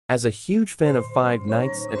As a huge fan of Five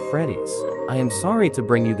Nights at Freddy's, I am sorry to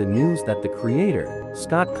bring you the news that the creator,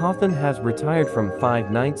 Scott Cawthon, has retired from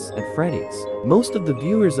Five Nights at Freddy's. Most of the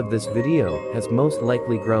viewers of this video has most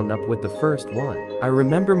likely grown up with the first one. I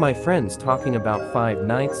remember my friends talking about Five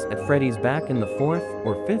Nights at Freddy's back in the 4th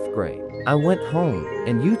or 5th grade. I went home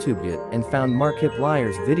and YouTubed it and found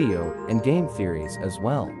Markiplier's video and game theories as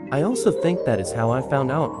well. I also think that is how I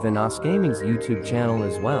found out FNAF Gaming's YouTube channel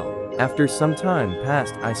as well. After some time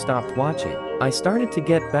passed, I stopped watching. I started to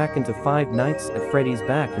get back into Five Nights at Freddy's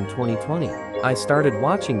back in 2020. I started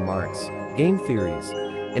watching Mark's game theories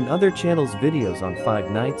and other channels' videos on Five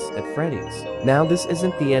Nights at Freddy's. Now this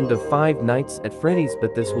isn't the end of Five Nights at Freddy's,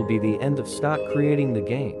 but this will be the end of Scott creating the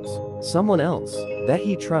games. Someone else that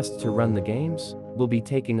he trusts to run the games will be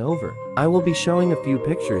taking over. I will be showing a few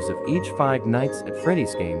pictures of each Five Nights at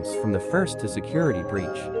Freddy's games from the first to Security Breach.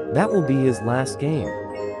 That will be his last game.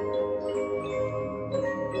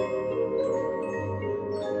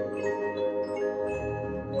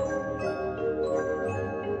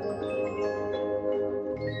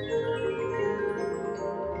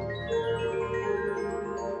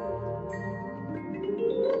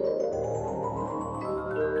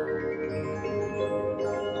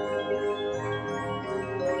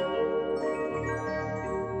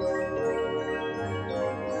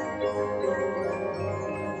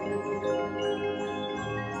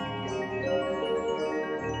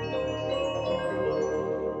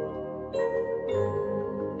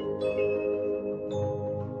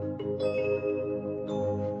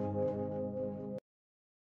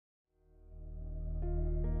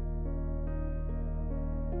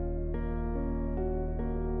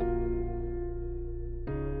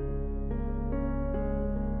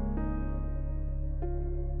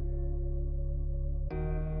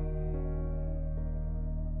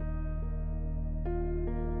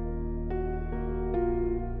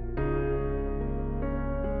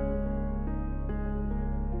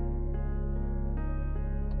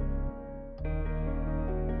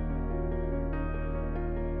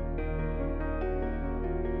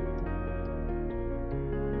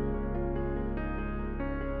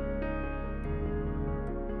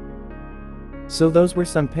 So those were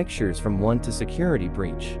some pictures from 1 to Security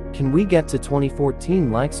Breach. Can we get to 2014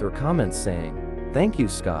 likes or comments saying, "Thank you,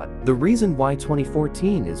 Scott"? The reason why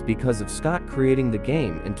 2014 is because of Scott creating the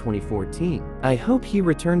game in 2014. I hope he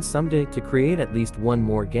returns someday to create at least one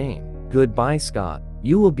more game. Goodbye, Scott.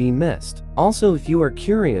 You will be missed. Also, if you are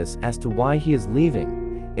curious as to why he is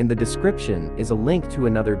leaving, in the description is a link to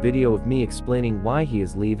another video of me explaining why he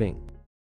is leaving.